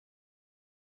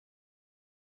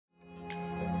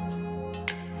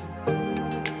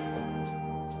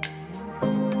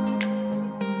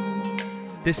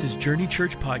This is Journey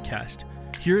Church Podcast.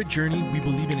 Here at Journey, we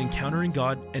believe in encountering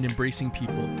God and embracing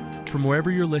people. From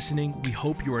wherever you're listening, we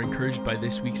hope you are encouraged by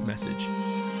this week's message.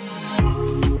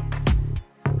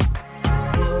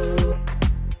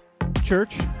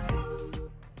 Church,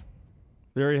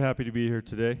 very happy to be here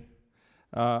today.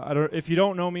 If you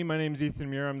don't know me, my name is Ethan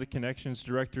Muir. I'm the Connections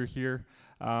Director here,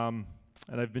 and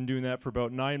I've been doing that for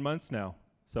about 9 months now.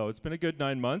 So it's been a good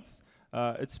 9 months.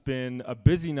 It's been a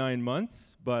busy 9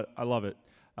 months, but I love it.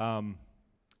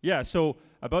 So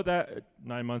about that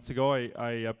 9 months ago, I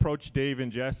approached Dave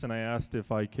and Jess, and I asked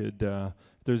if I could, if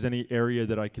there's any area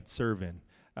that I could serve in.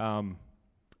 I've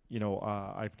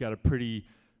got a pretty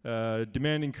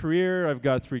demanding career. I've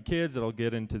got 3 kids, and I'll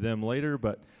get into them later.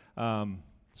 But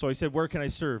so I said, where can I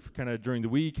serve? Kind of during the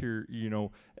week, or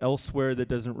elsewhere that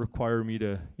doesn't require me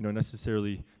to,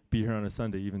 necessarily be here on a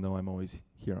Sunday, even though I'm always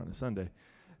here on a Sunday.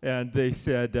 And they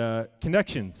said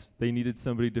connections. They needed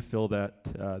somebody to fill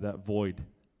that void.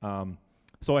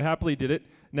 So I happily did it.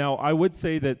 Now, I would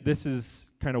say that this is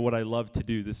kind of what I love to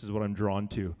do. This is what I'm drawn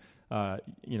to.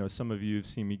 Some of you have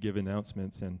seen me give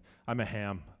announcements, and I'm a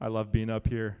ham. I love being up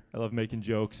here. I love making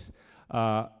jokes.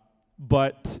 God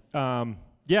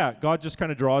just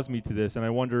kind of draws me to this, and I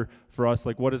wonder for us,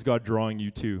 what is God drawing you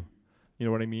to? You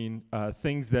know what I mean?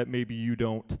 Things that maybe you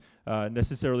don't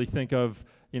necessarily think of,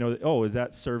 is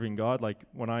that serving God? Like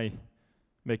when I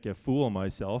make a fool of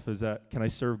myself, can I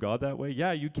serve God that way?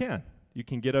 Yeah, you can. You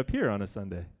can get up here on a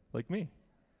Sunday, like me.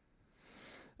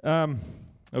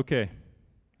 Okay.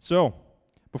 So,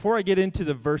 before I get into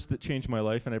the verse that changed my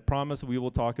life, and I promise we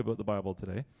will talk about the Bible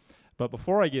today, but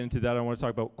before I get into that, I want to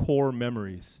talk about core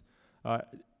memories.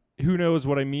 Who knows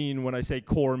what I mean when I say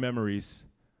core memories?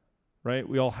 Right?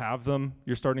 We all have them.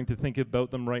 You're starting to think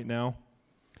about them right now.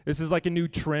 This is like a new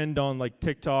trend on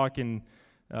TikTok, and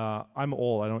I'm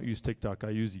old. I don't use TikTok.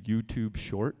 I use YouTube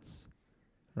Shorts,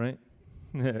 right?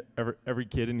 Every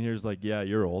kid in here is like, yeah,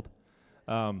 you're old.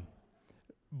 But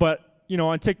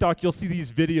on TikTok, you'll see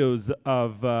these videos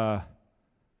of,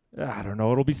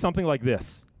 it'll be something like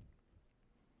this.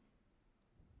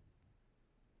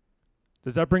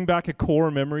 Does that bring back a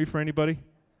core memory for anybody?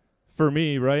 For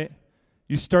me, right?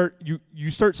 You start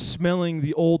smelling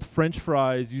the old French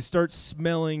fries. You start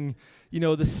smelling,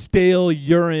 the stale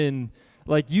urine.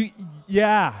 Right?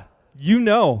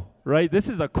 This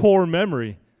is a core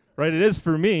memory, right? It is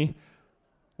for me.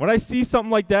 When I see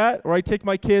something like that, or I take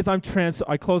my kids, I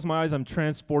close my eyes, I'm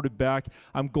transported back.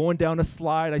 I'm going down a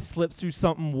slide. I slip through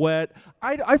something wet.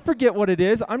 I forget what it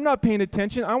is. I'm not paying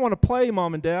attention. I want to play,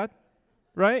 Mom and Dad,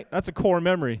 right? That's a core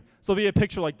memory. So it'll be a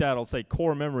picture like that. I'll say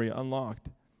core memory unlocked.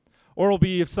 Or it'll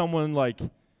be if someone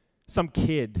some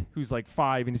kid who's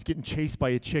 5 and he's getting chased by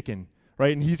a chicken,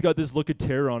 right? And he's got this look of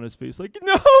terror on his face,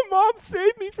 no, Mom,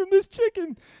 save me from this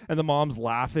chicken. And the mom's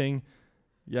laughing.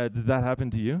 Yeah, did that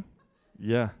happen to you?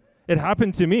 Yeah. It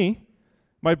happened to me.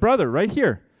 My brother, right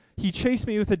here, he chased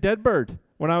me with a dead bird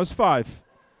when I was 5.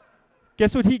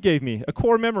 Guess what he gave me? A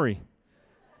core memory.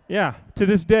 Yeah, to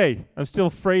this day, I'm still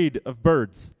afraid of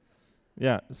birds.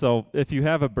 Yeah, so if you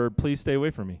have a bird, please stay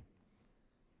away from me.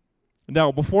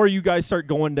 Now, before you guys start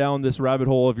going down this rabbit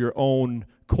hole of your own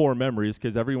core memories,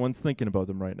 because everyone's thinking about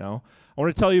them right now, I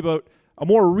want to tell you about a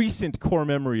more recent core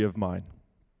memory of mine.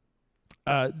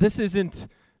 This isn't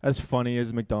as funny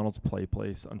as McDonald's Play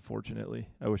Place, unfortunately.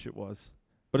 I wish it was.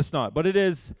 But it's not. But it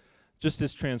is just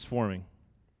as transforming.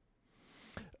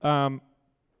 I'm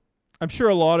sure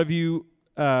a lot of you,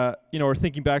 are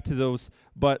thinking back to those,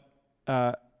 but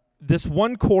this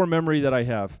one core memory that I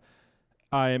have,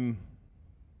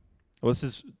 this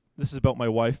is about my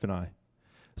wife and I.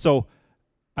 So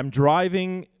I'm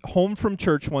driving home from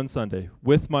church one Sunday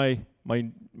with my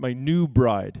new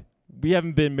bride. We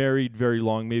haven't been married very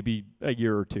long, maybe a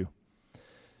year or 2.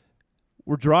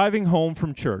 We're driving home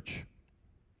from church,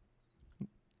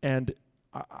 and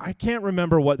I can't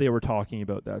remember what they were talking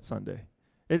about that Sunday.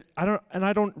 I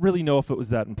don't really know if it was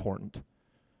that important,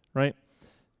 right?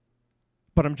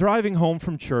 But I'm driving home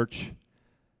from church,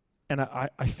 and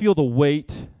I feel the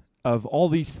weight of all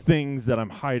these things that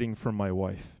I'm hiding from my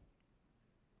wife.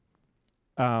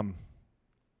 I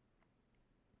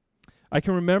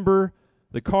can remember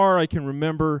the car. I can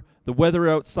remember the weather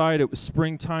outside. It was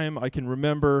springtime. I can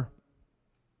remember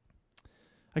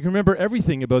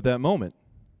everything about that moment.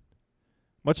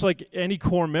 Much like any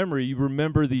core memory, you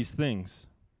remember these things.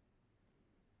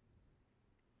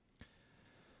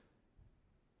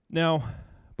 Now,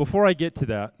 before I get to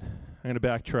that, I'm going to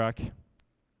backtrack.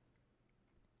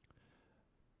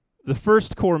 The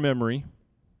first core memory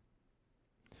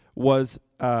was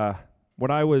when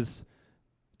I was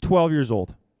 12 years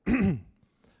old.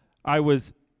 I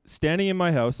was standing in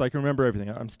my house. I can remember everything.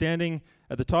 I'm standing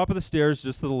at the top of the stairs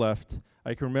just to the left.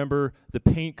 I can remember the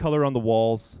paint color on the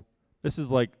walls. This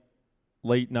is like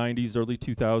late 90s, early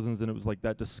 2000s, and it was like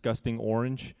that disgusting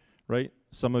orange, right?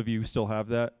 Some of you still have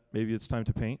that. Maybe it's time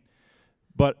to paint.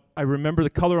 But I remember the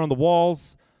color on the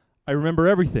walls. I remember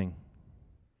everything.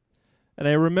 And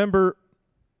I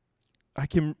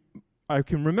can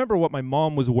remember what my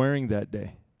mom was wearing that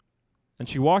day. And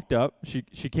she walked up, she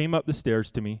came up the stairs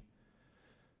to me,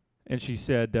 and she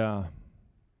said that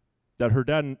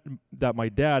my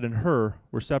dad and her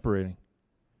were separating.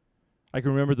 I can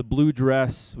remember the blue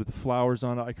dress with the flowers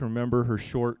on it. I can remember her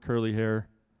short, curly hair.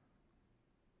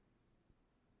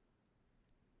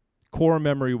 Core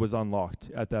memory was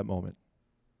unlocked at that moment.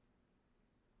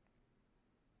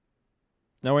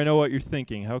 Now I know what you're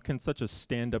thinking. How can such a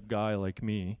stand-up guy like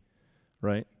me,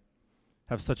 right,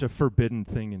 have such a forbidden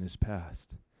thing in his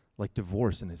past, like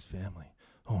divorce in his family?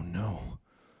 Oh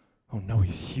no,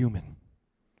 he's human.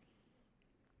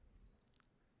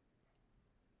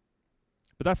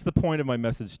 But that's the point of my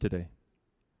message today.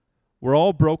 We're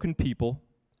all broken people,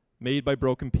 made by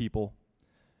broken people,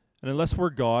 and unless we're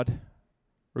God,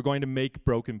 we're going to make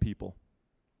broken people.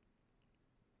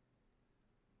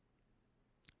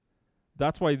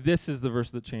 That's why this is the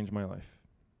verse that changed my life.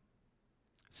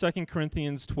 2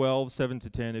 Corinthians 12,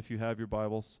 7-10, if you have your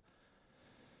Bibles.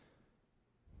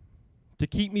 To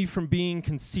keep me from being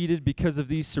conceited because of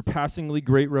these surpassingly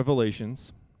great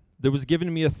revelations, there was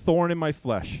given me a thorn in my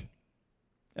flesh,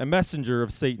 a messenger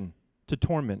of Satan, to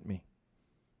torment me.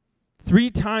 3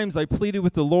 times I pleaded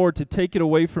with the Lord to take it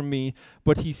away from me,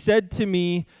 but he said to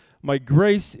me, "My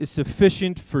grace is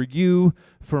sufficient for you,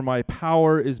 for my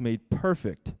power is made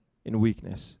perfect in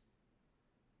weakness.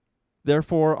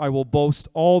 Therefore I will boast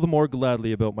all the more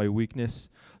gladly about my weakness,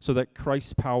 so that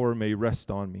Christ's power may rest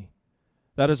on me.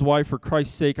 That is why, for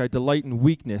Christ's sake, I delight in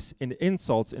weakness, in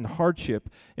insults, in hardship,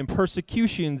 in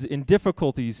persecutions, in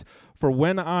difficulties, for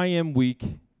when I am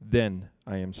weak, then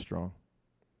I am strong."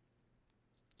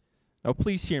 Now,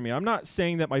 please hear me. I'm not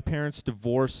saying that my parents'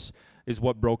 divorce is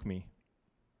what broke me.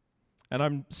 And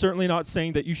I'm certainly not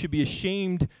saying that you should be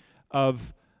ashamed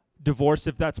of divorce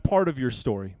if that's part of your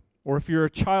story, or if you're a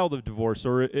child of divorce,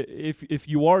 or if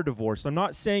you are divorced. I'm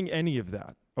not saying any of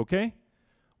that, okay?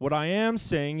 What I am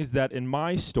saying is that in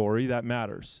my story, that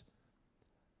matters.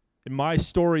 In my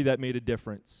story, that made a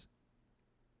difference.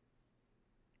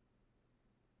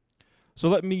 So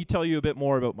let me tell you a bit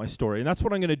more about my story, and that's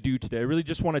what I'm going to do today. I really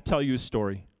just want to tell you a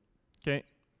story, okay?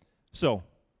 So,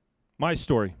 my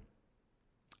story.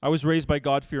 I was raised by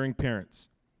God-fearing parents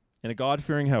in a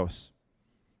God-fearing house,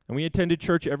 and we attended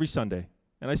church every Sunday,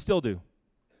 and I still do.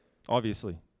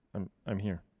 Obviously, I'm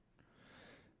here.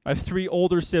 I have 3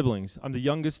 older siblings. I'm the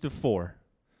youngest of 4.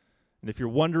 And if you're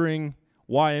wondering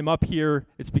why I'm up here,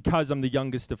 it's because I'm the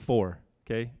youngest of 4,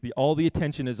 okay? All the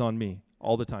attention is on me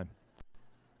all the time.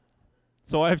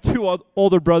 So I have 2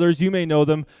 older brothers. You may know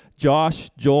them,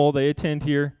 Josh, Joel. They attend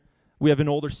here. We have an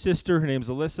older sister. Her name's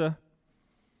Alyssa.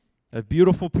 I have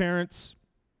beautiful parents.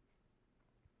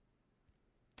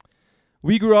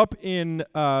 We grew up in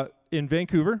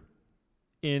Vancouver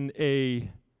in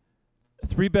a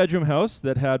 3-bedroom house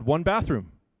that had 1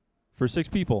 bathroom for 6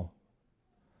 people.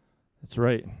 That's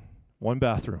right, 1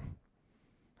 bathroom.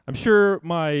 I'm sure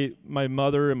my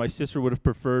mother and my sister would have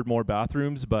preferred more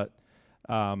bathrooms, but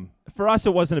for us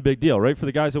it wasn't a big deal, right? For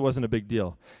the guys it wasn't a big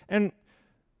deal. And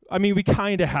I mean, we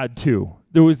kind of had 2.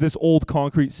 There was this old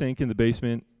concrete sink in the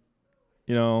basement.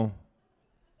 You know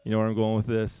where I'm going with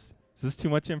this. Is this too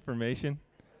much information?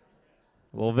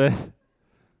 A little bit?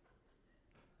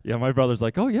 Yeah, my brother's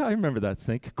like, "Oh yeah, I remember that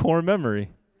sink." Core memory.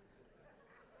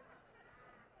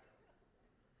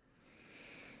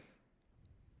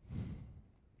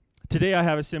 Today I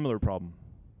have a similar problem.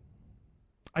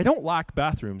 I don't lack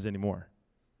bathrooms anymore.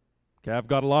 Okay, I've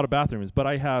got a lot of bathrooms, but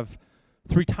I have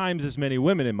 3 times as many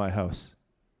women in my house.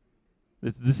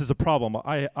 This is a problem.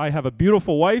 I have a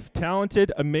beautiful wife,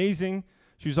 talented, amazing.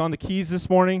 She was on the keys this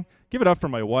morning. Give it up for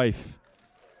my wife.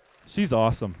 She's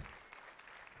awesome.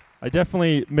 I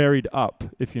definitely married up,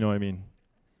 if you know what I mean.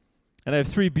 And I have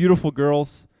 3 beautiful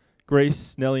girls,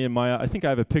 Grace, Nellie, and Maya. I think I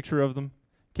have a picture of them,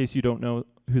 in case you don't know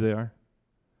who they are.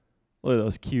 Look at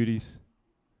those cuties.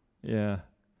 Yeah.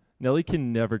 Nellie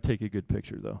can never take a good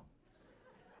picture, though.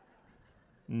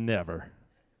 Never.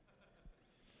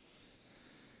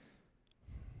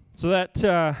 So that's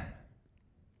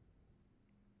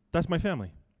my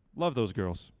family. Love those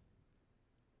girls.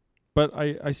 But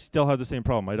I still have the same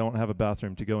problem. I don't have a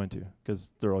bathroom to go into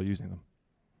because they're all using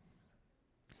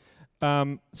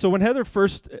them. So when Heather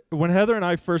and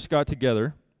I first got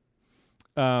together,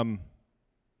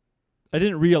 I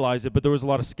didn't realize it, but there was a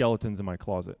lot of skeletons in my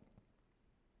closet.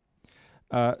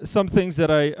 Some things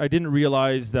that I didn't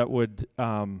realize that would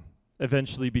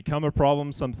eventually become a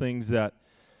problem, some things that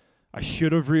I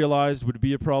should have realized would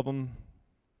be a problem,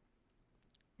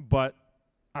 but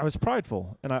I was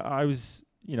prideful, and I was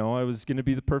going to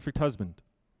be the perfect husband.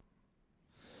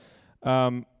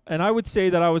 And I would say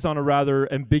that I was on a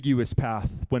rather ambiguous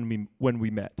path when we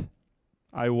met.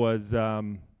 I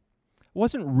wasn't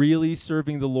really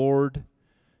serving the Lord.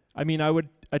 I mean, I would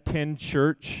attend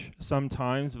church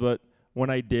sometimes, but when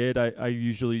I did, I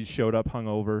usually showed up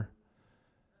hungover.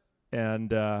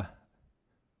 And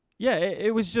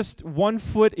it was just 1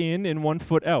 foot in and 1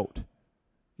 foot out.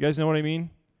 You guys know what I mean?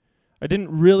 I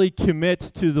didn't really commit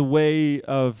to the way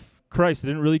of Christ. I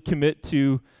didn't really commit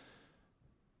to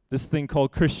this thing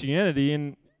called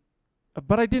Christianity,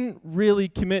 but I didn't really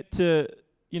commit to,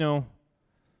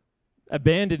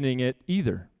 abandoning it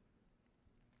either.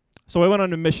 So I went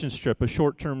on a missions trip, a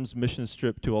short-term missions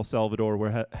trip to El Salvador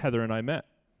where Heather and I met.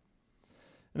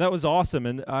 And that was awesome,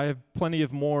 and I have plenty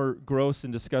of more gross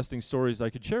and disgusting stories I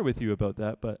could share with you about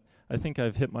that, but I think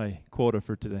I've hit my quota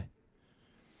for today.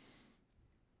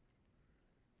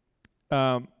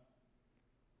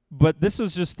 But this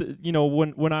was just,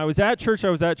 when I was at church, I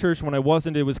was at church. When I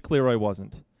wasn't, it was clear I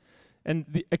wasn't.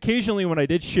 And occasionally when I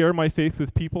did share my faith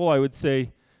with people, I would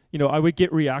say, I would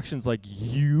get reactions like,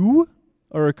 "You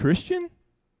are a Christian?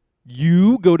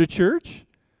 You go to church?"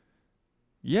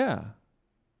 Yeah.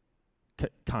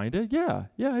 Kinda, yeah,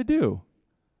 I do.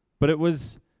 But it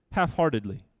was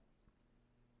half-heartedly.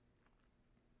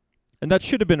 And that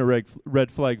should have been a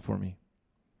red flag for me.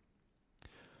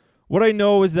 What I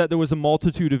know is that there was a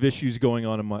multitude of issues going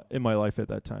on in my life at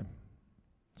that time.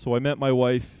 So I met my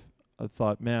wife. I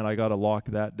thought, man, I got to lock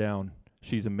that down.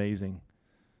 She's amazing.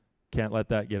 Can't let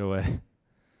that get away.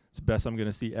 It's the best I'm going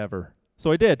to see ever.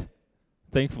 So I did.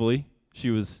 Thankfully, she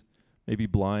was maybe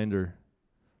blind or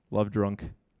love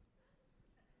drunk.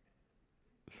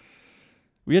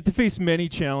 We had to face many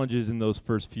challenges in those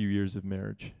first few years of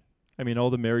marriage. I mean, all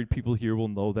the married people here will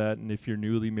know that, and if you're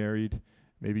newly married,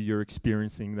 maybe you're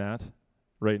experiencing that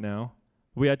right now.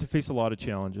 We had to face a lot of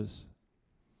challenges.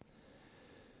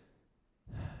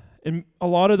 And a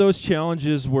lot of those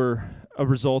challenges were a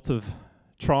result of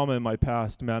trauma in my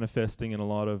past manifesting in a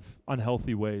lot of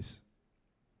unhealthy ways.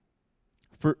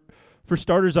 For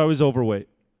starters, I was overweight.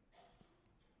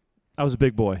 I was a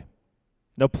big boy.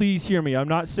 Now, please hear me. I'm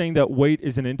not saying that weight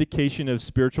is an indication of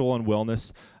spiritual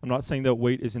unwellness. I'm not saying that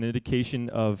weight is an indication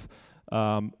of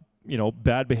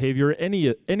bad behavior or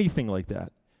anything like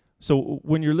that. So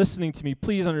when you're listening to me,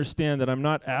 please understand that I'm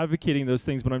not advocating those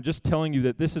things, but I'm just telling you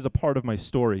that this is a part of my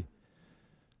story.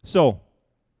 So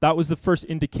that was the first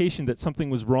indication that something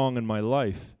was wrong in my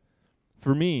life.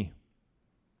 For me,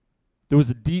 there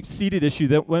was a deep-seated issue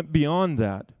that went beyond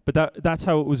that, but that's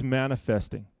how it was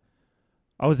manifesting.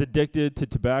 I was addicted to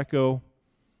tobacco.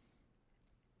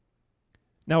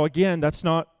 Now again, that's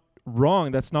not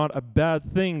wrong. That's not a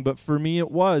bad thing, but for me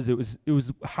it was. It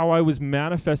was how I was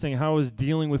manifesting, how I was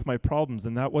dealing with my problems,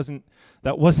 and that wasn't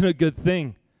a good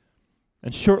thing.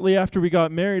 And shortly after we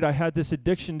got married, I had this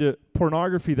addiction to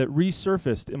pornography that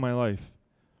resurfaced in my life.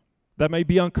 That may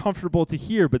be uncomfortable to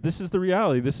hear, but this is the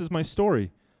reality. This is my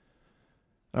story.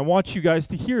 And I want you guys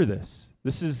to hear this.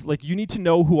 This is you need to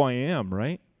know who I am,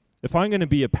 right? If I'm going to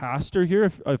be a pastor here,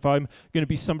 if I'm going to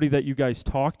be somebody that you guys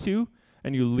talk to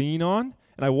and you lean on,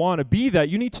 and I want to be that,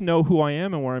 you need to know who I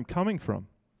am and where I'm coming from.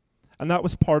 And that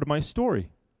was part of my story.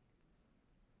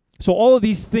 So all of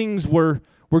these things were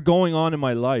going on in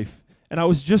my life. And I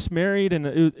was just married, and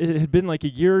it had been like a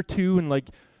year or two, and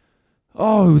it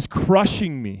was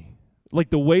crushing me.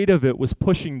 The weight of it was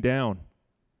pushing down.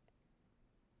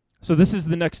 So this is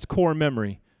the next core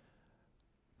memory.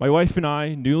 My wife and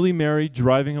I, newly married,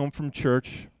 driving home from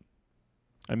church.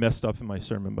 I messed up in my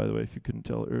sermon, by the way, if you couldn't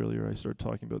tell earlier. I started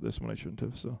talking about this when I shouldn't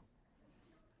have, so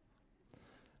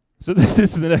this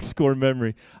is the next core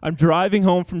memory. I'm driving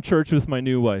home from church with my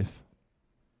new wife.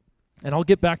 And I'll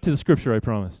get back to the scripture, I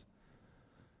promise.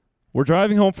 We're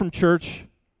driving home from church.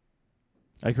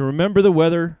 I can remember the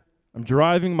weather. I'm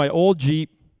driving my old Jeep.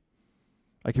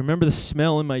 I can remember the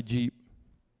smell in my Jeep.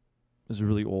 It was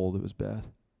really old. It was bad.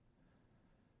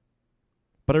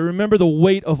 But I remember the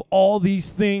weight of all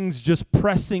these things just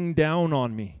pressing down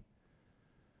on me.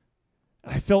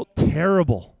 And I felt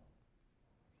terrible.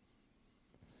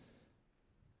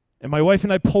 And my wife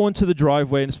and I pull into the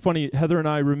driveway, and it's funny, Heather and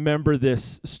I remember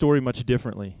this story much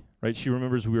differently, right? She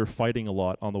remembers we were fighting a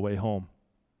lot on the way home.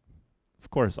 Of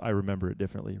course, I remember it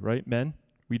differently, right? Men,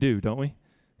 we do, don't we?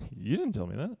 You didn't tell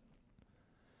me that.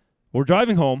 We're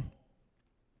driving home.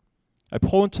 I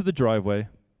pull into the driveway,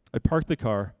 I park the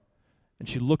car, and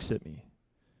she looks at me,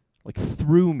 like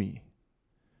through me.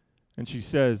 And she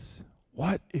says,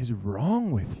 "What is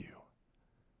wrong with you?"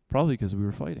 Probably because we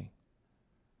were fighting.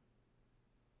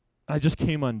 I just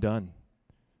came undone.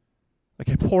 Like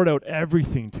I poured out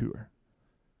everything to her.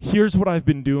 Here's what I've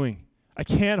been doing. I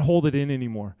can't hold it in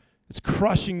anymore. It's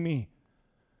crushing me.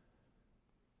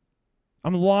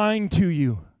 I'm lying to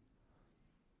you.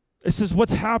 This is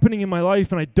what's happening in my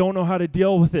life, and I don't know how to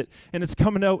deal with it. And it's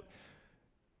coming out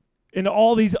in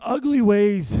all these ugly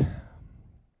ways.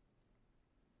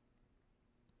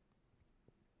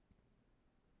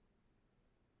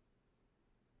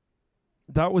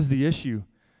 That was the issue.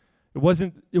 It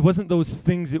wasn't those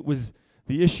things.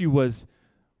 The issue was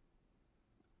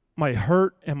my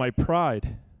hurt and my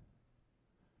pride.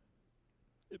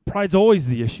 Pride's always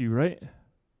the issue, right?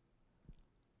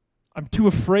 I'm too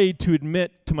afraid to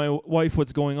admit to my wife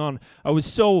what's going on. I was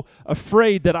so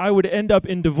afraid that I would end up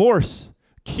in divorce.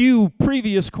 Cue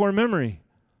previous core memory.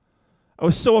 I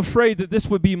was so afraid that this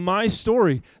would be my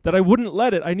story that I wouldn't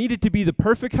let it. I needed to be the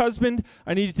perfect husband.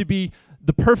 I needed to be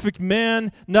the perfect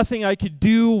man. Nothing I could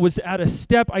do was at a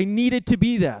step. I needed to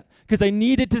be that because I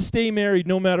needed to stay married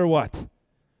no matter what.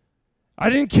 I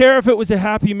didn't care if it was a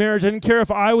happy marriage. I didn't care if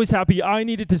I was happy. I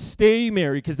needed to stay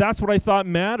married because that's what I thought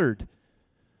mattered.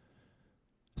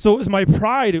 So it was my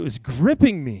pride. It was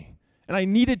gripping me, and I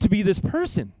needed to be this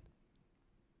person.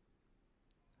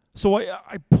 So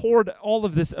I poured all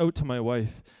of this out to my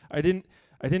wife. I didn't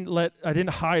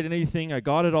hide anything. I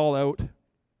got it all out.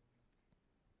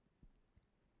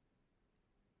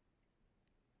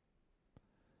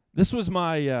 This was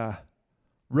my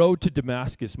road to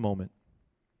Damascus moment.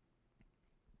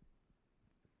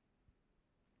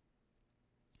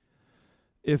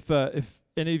 If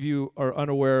any of you are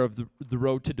unaware of the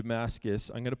road to Damascus,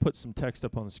 I'm going to put some text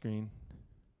up on the screen.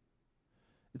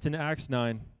 It's in Acts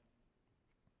 9.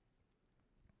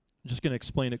 I'm just going to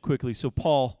explain it quickly. So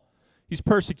Paul, he's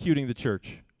persecuting the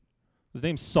church. His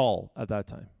name's Saul at that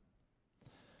time.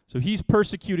 So he's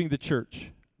persecuting the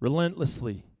church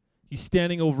relentlessly. He's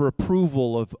standing over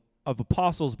approval of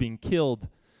apostles being killed.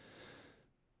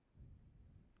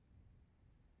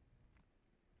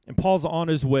 And Paul's on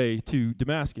his way to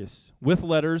Damascus with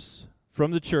letters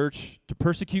from the church to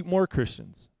persecute more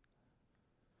Christians.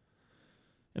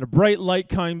 And a bright light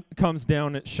comes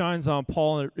down, it shines on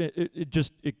Paul, and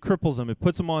it cripples him. It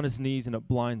puts him on his knees, and it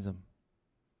blinds him.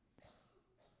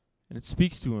 And it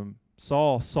speaks to him,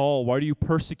 "Saul, Saul, why do you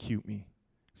persecute me?"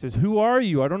 He says, "Who are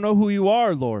you? I don't know who you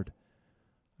are, Lord."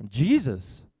 "I'm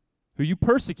Jesus, who you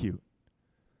persecute."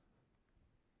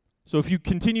 So if you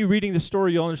continue reading the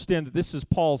story, you'll understand that this is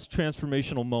Paul's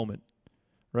transformational moment,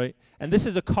 right? And this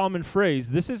is a common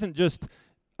phrase. This isn't just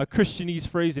a Christianese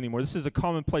phrase anymore. This is a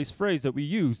commonplace phrase that we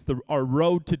use, our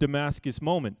road to Damascus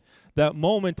moment. That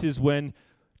moment is when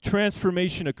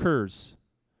transformation occurs.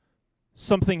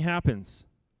 Something happens.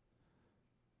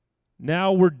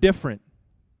 Now we're different.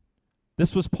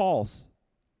 This was Paul's.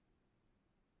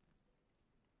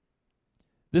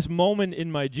 This moment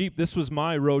in my Jeep, this was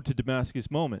my road to Damascus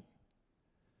moment.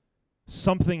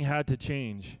 Something had to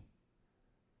change.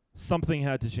 Something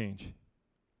had to change.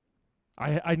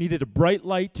 I needed a bright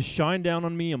light to shine down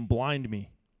on me and blind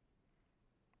me.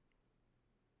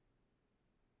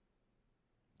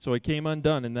 So I came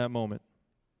undone in that moment.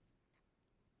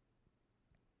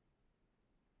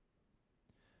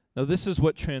 Now this is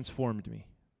what transformed me.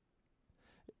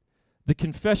 The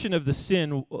confession of the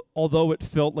sin, although it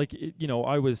felt like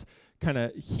I was kind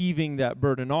of heaving that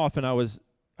burden off and I was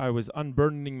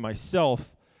unburdening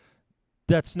myself,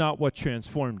 that's not what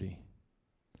transformed me.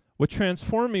 What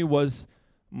transformed me was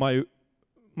my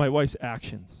wife's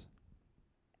actions.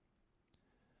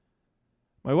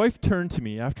 My wife turned to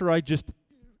me after I just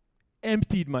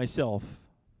emptied myself,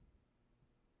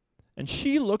 and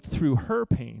she looked through her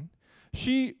pain.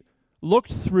 She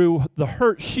looked through the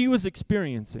hurt she was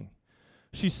experiencing.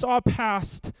 She saw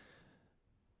past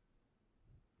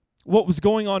what was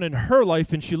going on in her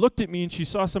life, and she looked at me and she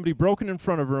saw somebody broken in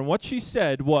front of her, and what she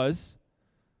said was,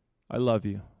 "I love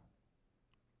you."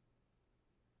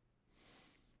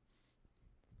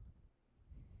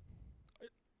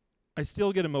 I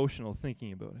still get emotional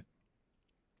thinking about it.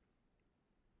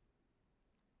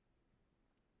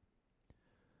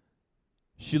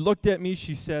 She looked at me,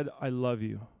 she said, "I love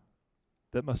you."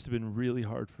 That must have been really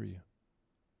hard for you.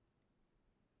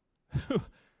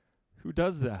 Who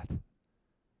does that?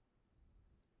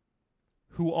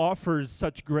 Who offers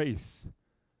such grace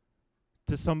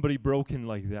to somebody broken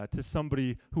like that, to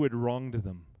somebody who had wronged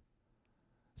them?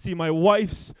 See, my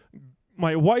wife's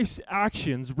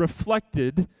actions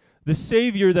reflected the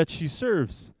Savior that she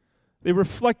serves. They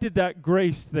reflected that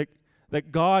grace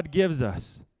that God gives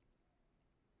us.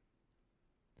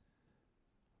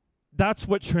 That's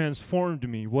what transformed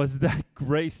me, was that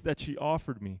grace that she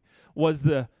offered me, was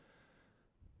the,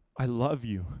 I love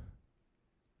you.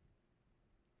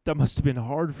 That must have been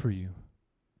hard for you.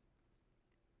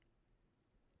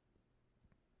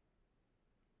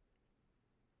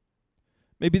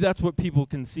 Maybe that's what people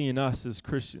can see in us as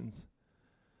Christians.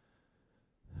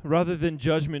 Rather than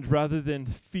judgment, rather than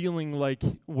feeling like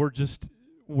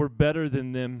we're better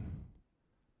than them,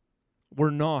 we're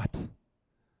not.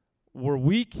 We're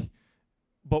weak,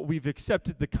 but we've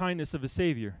accepted the kindness of a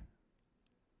Savior.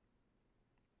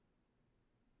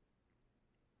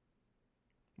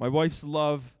 My wife's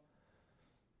love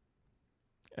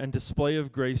and display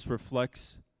of grace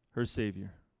reflects her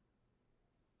Savior.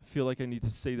 I feel like I need to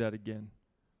say that again.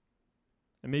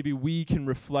 And maybe we can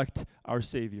reflect our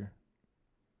Savior.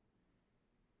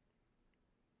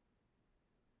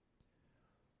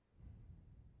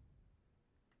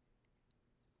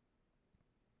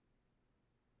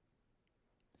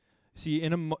 See,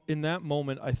 in that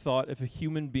moment, I thought, if a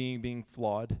human being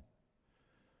flawed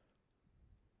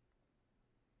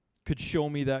could show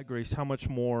me that grace, how much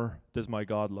more does my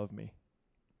God love me?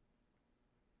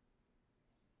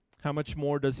 How much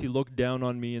more does he look down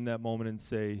on me in that moment and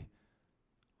say,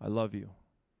 I love you?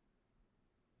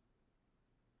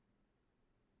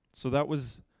 So that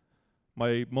was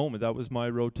my moment. That was my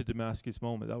road to Damascus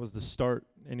moment. That was the start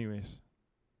anyways.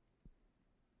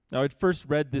 Now, I'd first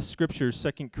read this scripture,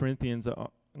 2 Corinthians. I'm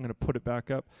going to put it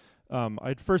back up.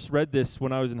 I'd first read this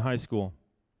when I was in high school.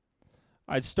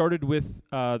 I'd started with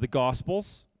the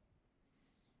Gospels,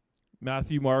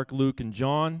 Matthew, Mark, Luke, and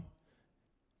John.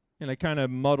 And I kind of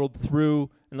muddled through.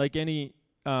 And like any,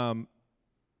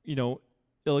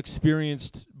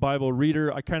 ill-experienced Bible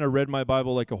reader, I kind of read my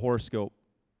Bible like a horoscope.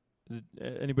 Does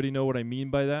anybody know what I mean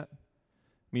by that?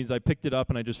 It means I picked it up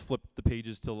and I just flipped the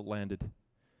pages till it landed.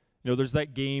 There's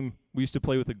that game we used to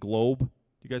play with a globe. Do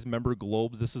you guys remember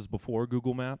globes? This was before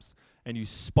Google Maps. And you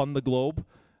spun the globe,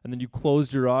 and then you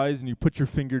closed your eyes, and you put your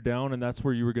finger down, and that's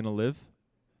where you were going to live,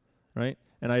 right?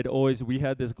 And we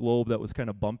had this globe that was kind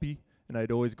of bumpy, and I'd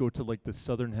always go to, like, the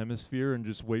southern hemisphere and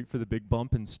just wait for the big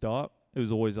bump and stop. It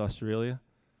was always Australia.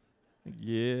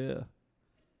 Yeah.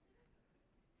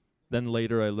 Then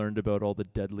later I learned about all the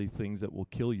deadly things that will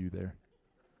kill you there.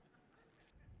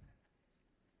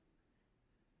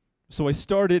 So I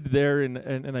started there,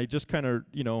 and I just kind of,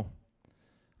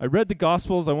 I read the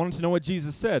Gospels. I wanted to know what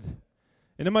Jesus said.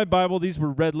 And in my Bible, these were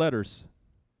red letters.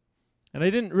 And I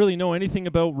didn't really know anything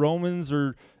about Romans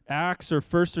or Acts or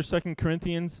 1st or 2nd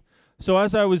Corinthians. So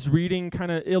as I was reading, kind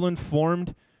of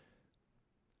ill-informed,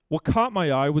 what caught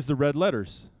my eye was the red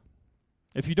letters.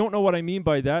 If you don't know what I mean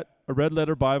by that, a red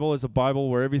letter Bible is a Bible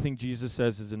where everything Jesus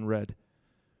says is in red.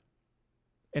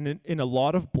 And in a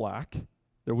lot of black,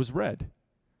 there was red.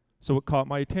 So it caught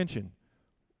my attention.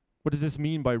 What does this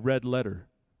mean by red letter?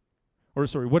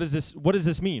 What does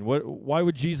this mean? Why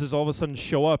would Jesus all of a sudden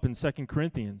show up in 2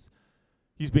 Corinthians?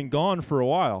 He's been gone for a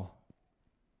while.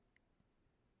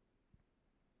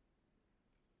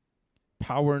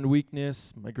 Power and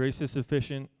weakness, my grace is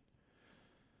sufficient.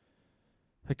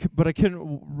 But I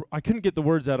couldn't get the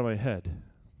words out of my head.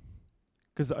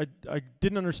 Because I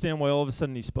didn't understand why all of a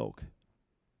sudden he spoke.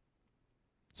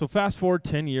 So fast forward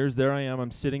 10 years, there I am. I'm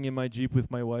sitting in my Jeep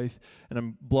with my wife, and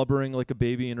I'm blubbering like a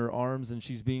baby in her arms, and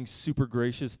she's being super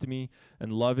gracious to me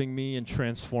and loving me and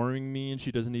transforming me, and she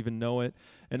doesn't even know it.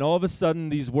 And all of a sudden,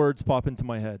 these words pop into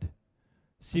my head,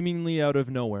 seemingly out of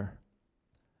nowhere.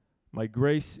 My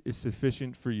grace is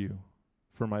sufficient for you,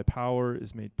 for my power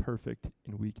is made perfect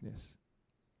in weakness.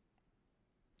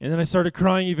 And then I started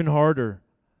crying even harder.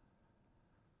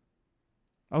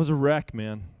 I was a wreck,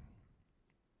 man.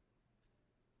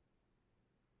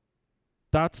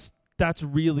 That's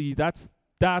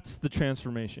the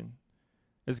transformation,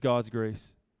 is God's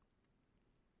grace.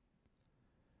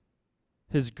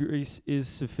 His grace is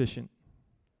sufficient.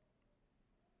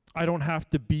 I don't have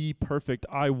to be perfect.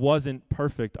 I wasn't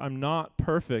perfect. I'm not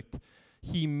perfect.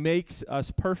 He makes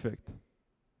us perfect.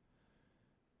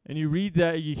 And you read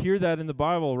that, you hear that in the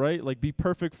Bible, right? Like, be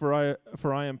perfect for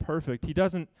I am perfect. He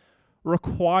doesn't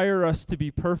require us to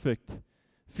be perfect.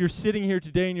 If you're sitting here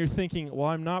today and you're thinking, well,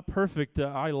 I'm not perfect,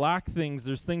 I lack things,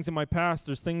 there's things in my past,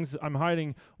 there's things I'm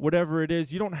hiding, whatever it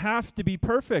is, you don't have to be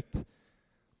perfect.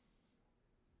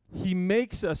 He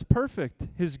makes us perfect.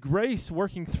 His grace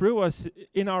working through us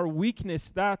in our weakness,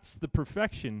 that's the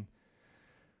perfection.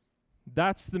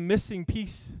 That's the missing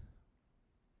piece.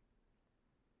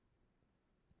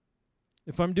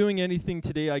 If I'm doing anything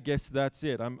today, I guess that's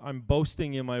it. I'm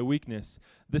boasting in my weakness.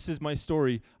 This is my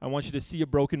story. I want you to see a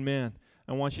broken man.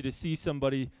 I want you to see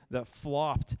somebody that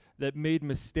flopped, that made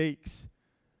mistakes.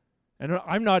 And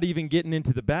I'm not even getting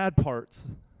into the bad parts.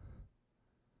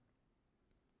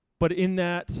 But in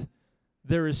that,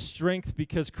 there is strength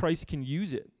because Christ can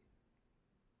use it.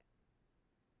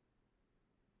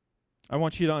 I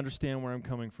want you to understand where I'm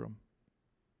coming from.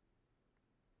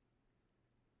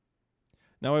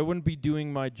 Now, I wouldn't be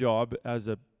doing my job as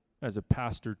a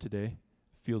pastor today,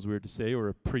 feels weird to say, or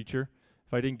a preacher,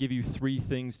 if I didn't give you 3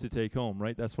 things to take home,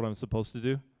 right? That's what I'm supposed to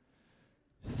do.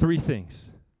 3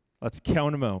 things. Let's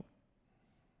count them out.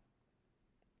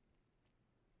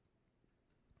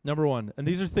 Number 1, and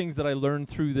these are things that I learned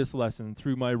through this lesson,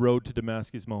 through my road to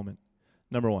Damascus moment.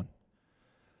 Number 1,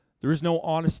 there is no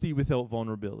honesty without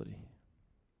vulnerability.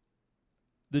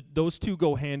 Those two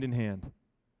go hand in hand,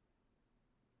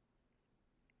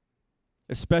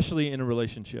 especially in a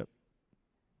relationship.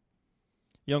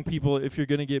 Young people, if you're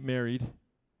going to get married,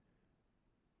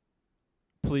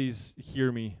 please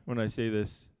hear me when I say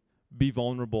this. Be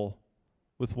vulnerable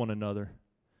with one another.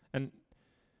 And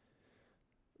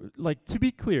to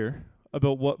be clear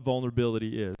about what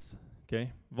vulnerability is,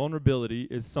 okay? Vulnerability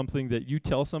is something that you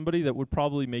tell somebody that would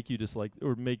probably make you dislike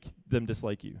or make them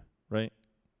dislike you, right?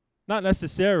 Not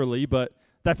necessarily, but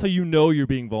that's how you know you're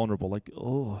being vulnerable. Like,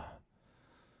 oh,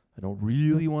 I don't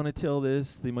really want to tell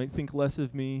this. They might think less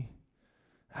of me.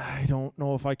 I don't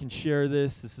know if I can share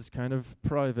this. This is kind of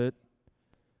private.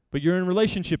 But you're in a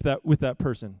relationship with that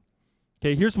person.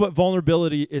 Okay, here's what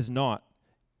vulnerability is not.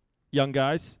 Young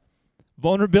guys,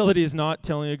 vulnerability is not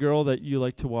telling a girl that you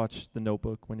like to watch The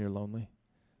Notebook when you're lonely.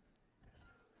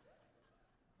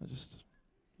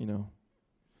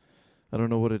 I don't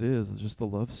know what it is. It's just the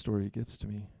love story gets to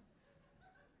me.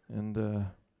 And, I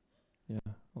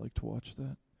like to watch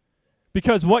that.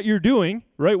 Because what you're doing,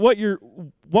 right, what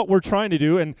we're trying to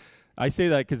do, and I say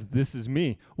that because this is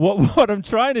me. What I'm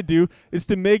trying to do is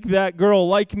to make that girl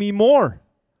like me more.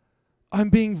 I'm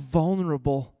being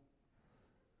vulnerable.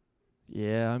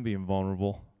 Yeah, I'm being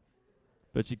vulnerable.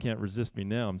 Bet you can't resist me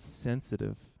now. I'm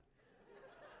sensitive.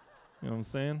 You know what I'm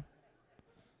saying?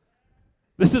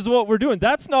 This is what we're doing.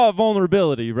 That's not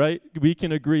vulnerability, right? We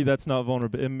can agree that's not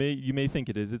vulnerability. You may think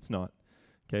it is. It's not.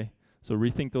 Okay? So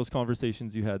rethink those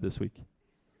conversations you had this week.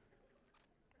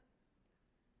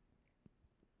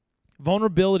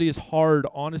 Vulnerability is hard.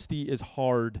 Honesty is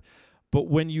hard. But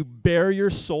when you bare your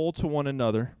soul to one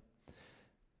another,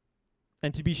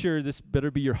 and to be sure, this better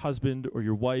be your husband or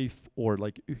your wife or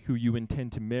who you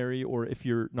intend to marry, or if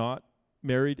you're not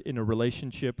married, in a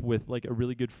relationship with a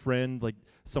really good friend,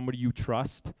 somebody you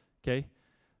trust, okay?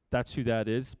 That's who that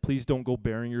is. Please don't go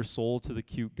bearing your soul to the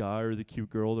cute guy or the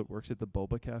cute girl that works at the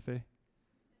Boba Cafe.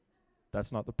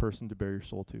 That's not the person to bear your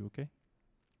soul to, okay?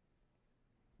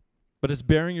 But it's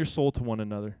bearing your soul to one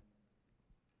another.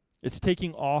 It's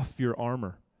taking off your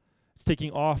armor. It's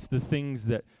taking off the things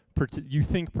that you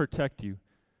think protect you.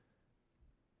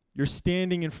 You're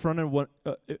standing in front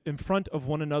of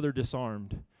one another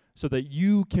disarmed, so that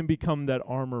you can become that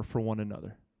armor for one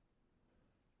another.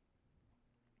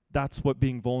 That's what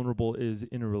being vulnerable is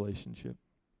in a relationship.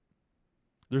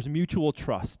 There's mutual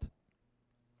trust.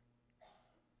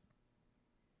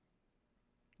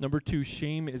 Number 2,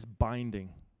 shame is binding.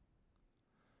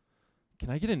 Can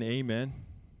I get an amen?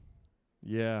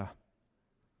 Yeah.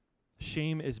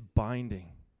 Shame is binding.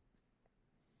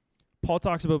 Paul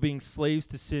talks about being slaves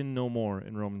to sin no more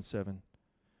in Romans 7.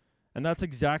 And that's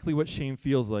exactly what shame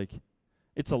feels like.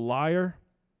 It's a liar.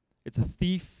 It's a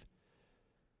thief.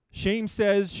 Shame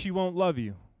says she won't love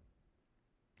you.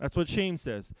 That's what shame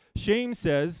says. Shame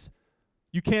says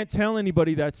you can't tell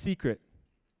anybody that secret.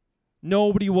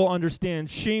 Nobody will understand.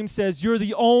 Shame says you're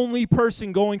the only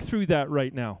person going through that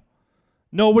right now.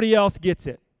 Nobody else gets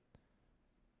it.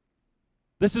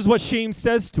 This is what shame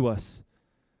says to us.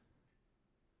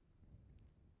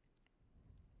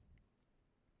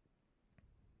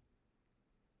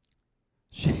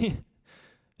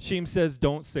 Shame says,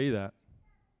 don't say that.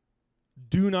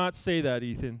 Do not say that,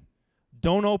 Ethan.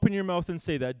 Don't open your mouth and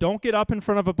say that. Don't get up in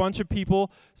front of a bunch of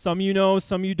people. Some you know,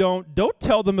 some you don't. Don't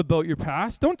tell them about your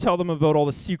past. Don't tell them about all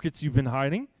the secrets you've been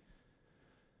hiding.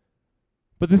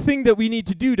 But the thing that we need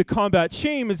to do to combat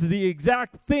shame is the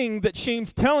exact thing that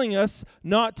shame's telling us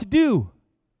not to do.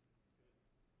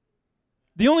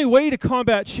 The only way to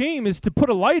combat shame is to put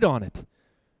a light on it.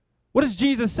 What does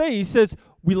Jesus say? He says,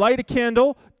 we light a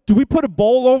candle. Do we put a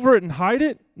bowl over it and hide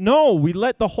it? No, we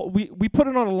let we put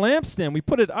it on a lampstand. We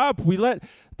put it up. We let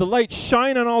the light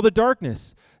shine on all the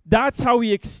darkness. That's how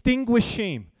we extinguish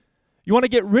shame. You want to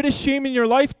get rid of shame in your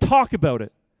life? Talk about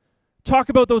it. Talk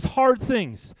about those hard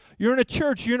things. You're in a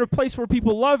church. You're in a place where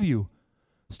people love you.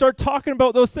 Start talking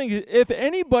about those things. If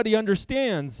anybody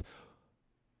understands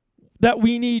that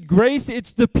we need grace,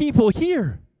 it's the people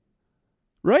here.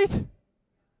 Right?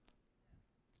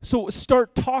 So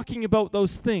start talking about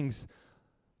those things.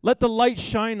 Let the light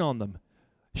shine on them.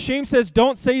 Shame says,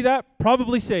 don't say that.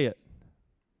 Probably say it.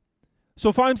 So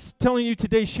if I'm telling you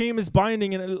today shame is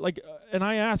binding, and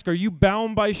I ask, are you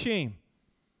bound by shame?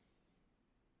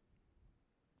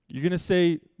 You're going to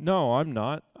say, no, I'm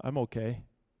not. I'm okay.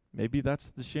 Maybe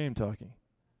that's the shame talking.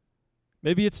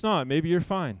 Maybe it's not. Maybe you're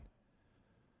fine.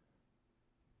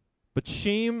 But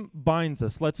shame binds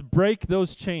us. Let's break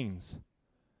those chains.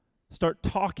 Start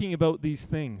talking about these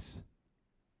things.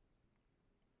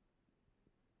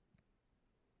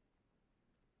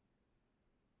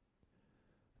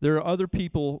 There are other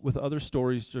people with other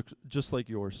stories just like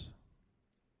yours.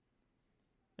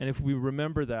 And if we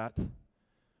remember that,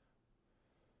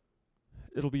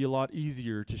 it'll be a lot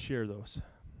easier to share those.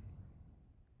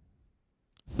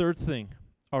 Third thing,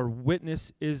 our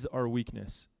witness is our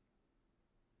weakness.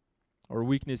 Our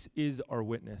weakness is our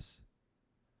witness.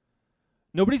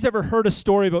 Nobody's ever heard a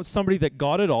story about somebody that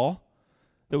got it all,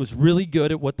 that was really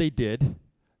good at what they did,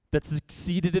 that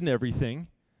succeeded in everything,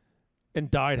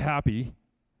 and died happy.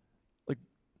 Like,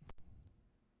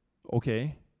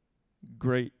 okay,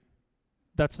 great.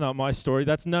 That's not my story.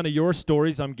 That's none of your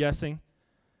stories, I'm guessing.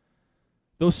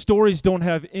 Those stories don't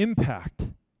have impact,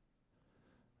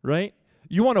 right?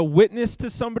 You want to witness to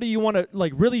somebody, you want to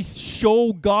really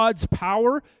show God's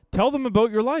power, tell them about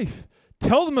your life.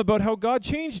 Tell them about how God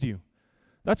changed you.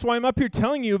 That's why I'm up here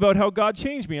telling you about how God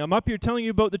changed me. I'm up here telling you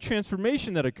about the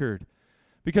transformation that occurred,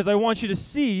 because I want you to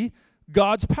see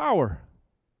God's power.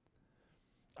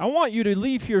 I want you to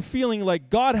leave here feeling like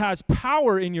God has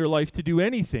power in your life to do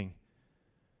anything,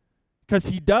 because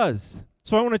He does.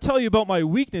 So I want to tell you about my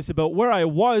weakness, about where I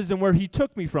was and where He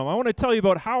took me from. I want to tell you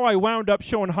about how I wound up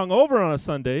showing hungover on a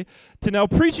Sunday to now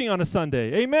preaching on a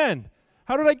Sunday. Amen.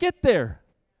 How did I get there?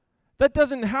 That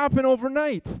doesn't happen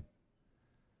overnight.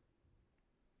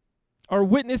 Our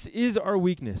witness is our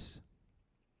weakness.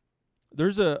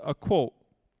 There's a quote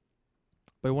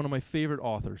by one of my favorite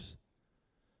authors.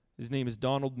 His name is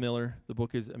Donald Miller. The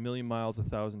book is A Million Miles,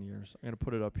 1,000 Years. I'm going to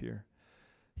put it up here.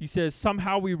 He says,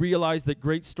 somehow we realize that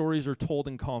great stories are told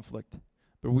in conflict,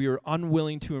 but we are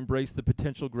unwilling to embrace the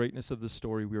potential greatness of the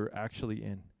story we are actually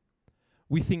in.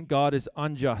 We think God is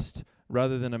unjust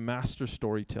rather than a master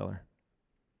storyteller.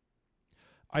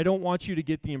 I don't want you to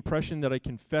get the impression that I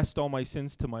confessed all my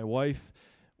sins to my wife,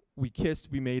 we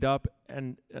kissed, we made up,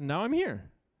 and now I'm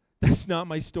here. That's not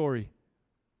my story.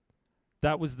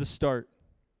 That was the start.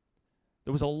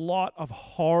 There was a lot of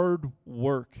hard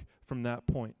work from that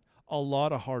point. A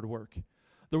lot of hard work.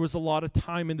 There was a lot of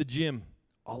time in the gym.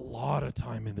 A lot of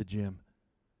time in the gym.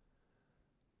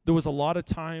 There was a lot of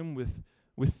time with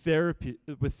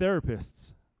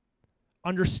therapists,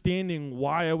 understanding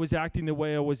why I was acting the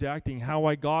way I was acting, how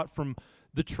I got from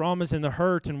the traumas and the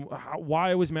hurt, and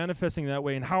why I was manifesting that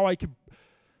way, and how I could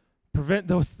prevent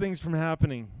those things from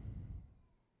happening.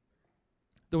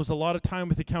 There was a lot of time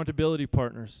with accountability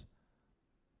partners.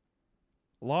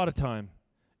 A lot of time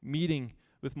meeting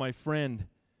with my friend,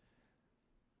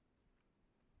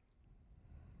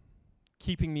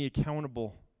 keeping me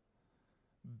accountable,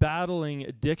 battling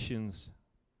addictions.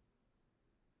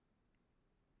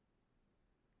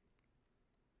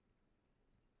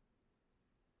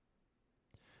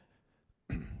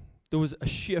 There was a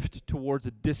shift towards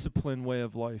a disciplined way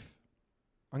of life.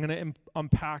 I'm going to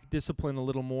unpack discipline a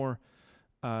little more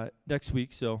next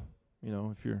week. So,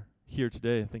 if you're here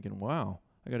today thinking, wow,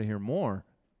 I got to hear more,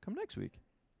 come next week.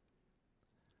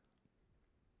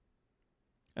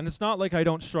 And it's not like I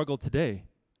don't struggle today.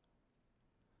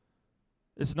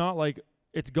 It's not like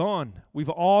it's gone. We've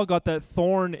all got that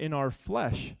thorn in our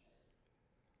flesh.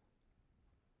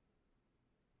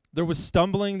 There was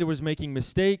stumbling, there was making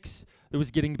mistakes, there was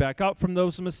getting back up from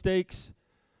those mistakes,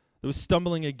 there was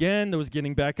stumbling again, there was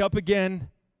getting back up again.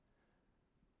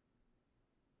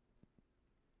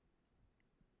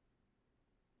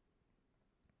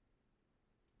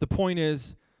 The point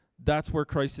is, that's where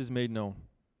Christ is made known.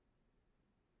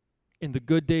 In the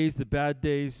good days, the bad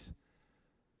days,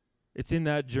 it's in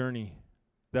that journey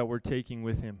that we're taking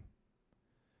with Him.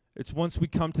 It's once we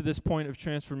come to this point of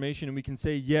transformation and we can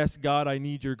say, yes, God, I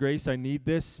need your grace, I need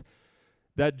this.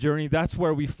 That journey, that's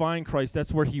where we find Christ.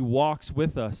 That's where He walks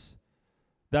with us.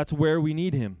 That's where we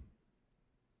need Him.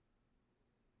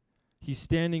 He's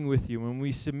standing with you. When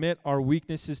we submit our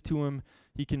weaknesses to Him,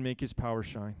 He can make His power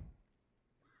shine.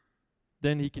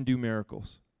 Then He can do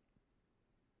miracles.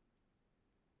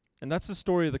 And that's the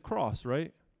story of the cross,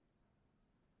 right?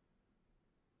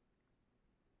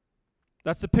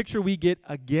 That's the picture we get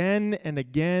again and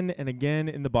again and again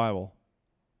in the Bible.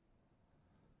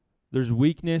 There's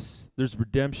weakness, there's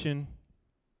redemption.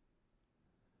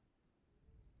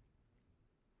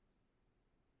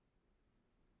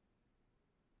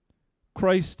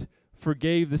 Christ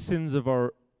forgave the sins of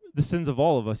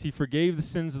all of us. He forgave the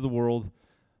sins of the world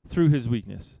through his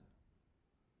weakness.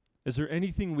 Is there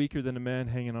anything weaker than a man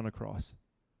hanging on a cross?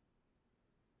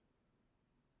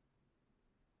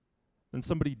 Than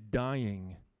somebody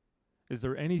dying? Is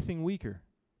there anything weaker?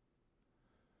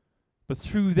 But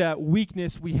through that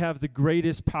weakness, we have the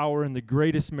greatest power and the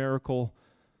greatest miracle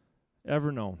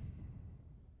ever known.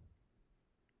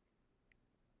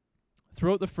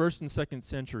 Throughout the 1st and 2nd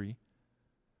century,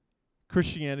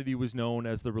 Christianity was known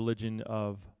as the religion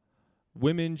of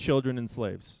women, children, and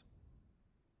slaves.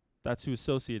 That's who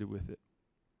associated with it.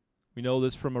 We know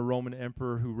this from a Roman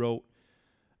emperor who wrote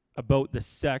about the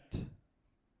sect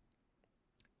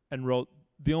and wrote,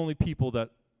 the only people that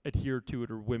adhere to it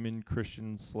are women,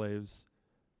 Christians, slaves.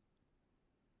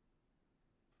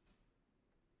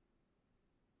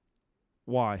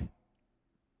 Why?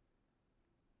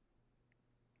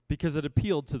 Because it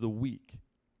appealed to the weak.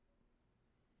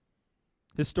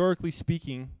 Historically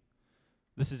speaking,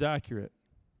 this is accurate.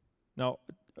 Now,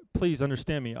 please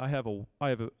understand me. I have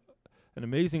an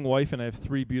amazing wife and I have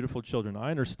 3 beautiful children.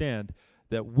 I understand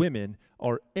that women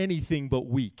are anything but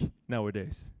weak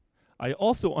nowadays. I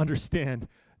also understand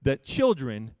that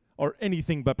children are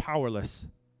anything but powerless.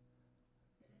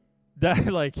 That,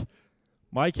 like,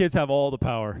 my kids have all the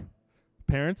power.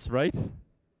 Parents, right?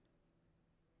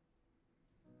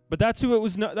 But that's who it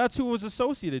was. That's who it was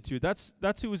associated to.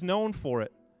 That's who was known for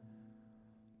it.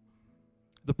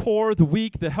 The poor, the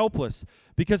weak, the helpless,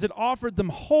 because it offered them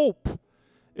hope.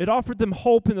 It offered them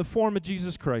hope in the form of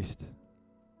Jesus Christ,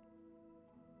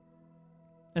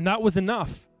 and that was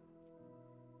enough.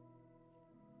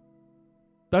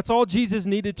 That's all Jesus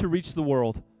needed to reach the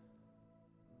world.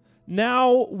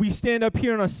 Now we stand up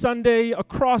here on a Sunday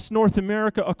across North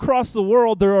America, across the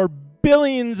world. There are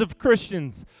billions of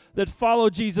Christians that follow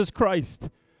Jesus Christ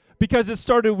because it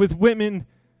started with women,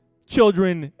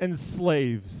 children, and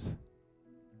slaves.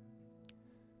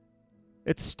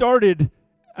 It started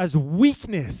as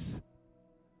weakness.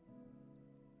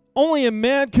 Only a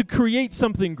man could create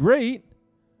something great.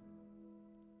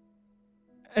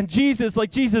 And Jesus,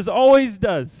 like Jesus always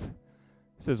does,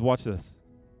 says, watch this.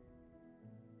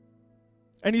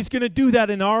 And he's going to do that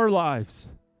in our lives.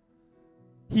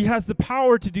 He has the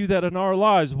power to do that in our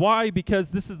lives. Why?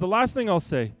 Because this is the last thing I'll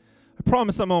say. I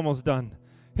promise I'm almost done.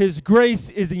 His grace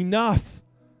is enough.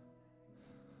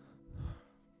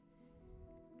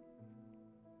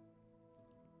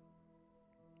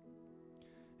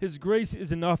 His grace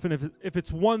is enough. And if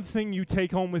it's one thing you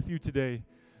take home with you today,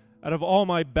 out of all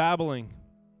my babbling,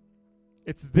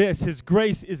 it's this: His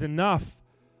grace is enough.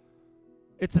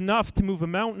 It's enough to move a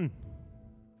mountain.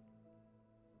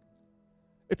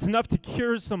 It's enough to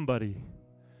cure somebody.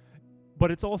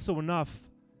 But it's also enough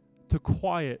to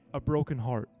quiet a broken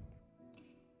heart.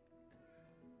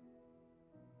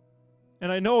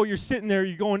 And I know you're sitting there,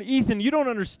 you're going, Ethan, you don't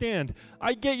understand.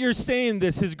 I get you're saying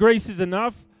this, His grace is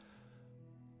enough.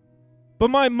 But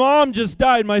my mom just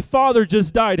died, my father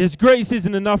just died. His grace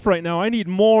isn't enough right now. I need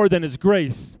more than His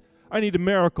grace. I need a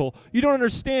miracle. You don't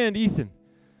understand, Ethan.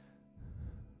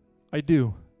 I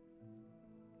do.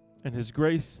 And His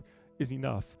grace is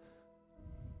enough.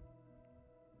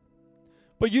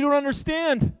 But you don't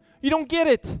understand. You don't get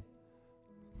it.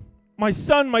 My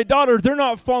son, my daughter, they're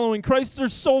not following Christ. They're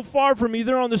so far from me.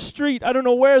 They're on the street. I don't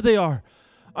know where they are.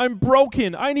 I'm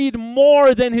broken. I need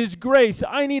more than His grace.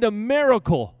 I need a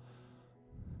miracle.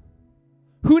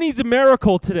 Who needs a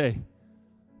miracle today?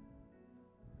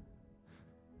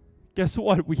 Guess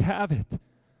what? We have it.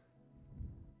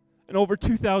 And over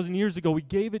 2,000 years ago, He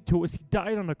gave it to us. He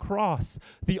died on a cross.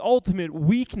 The ultimate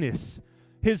weakness.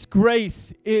 His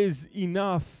grace is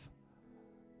enough.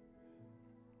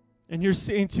 And you're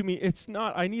saying to me, it's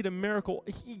not, I need a miracle.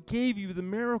 He gave you the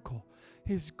miracle.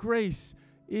 His grace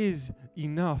is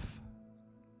enough.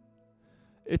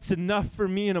 It's enough for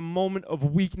me in a moment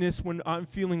of weakness when I'm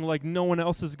feeling like no one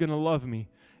else is going to love me.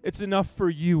 It's enough for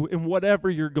you in whatever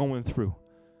you're going through.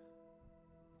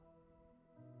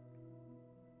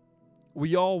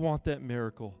 We all want that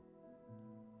miracle,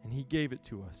 and He gave it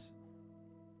to us.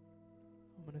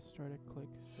 I'm going to start a click.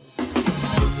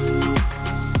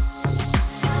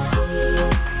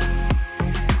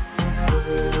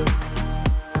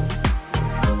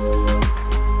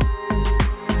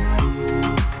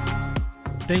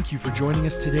 Thank you for joining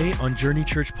us today on Journey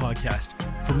Church Podcast.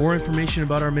 For more information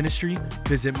about our ministry,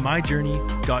 visit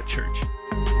myjourney.church.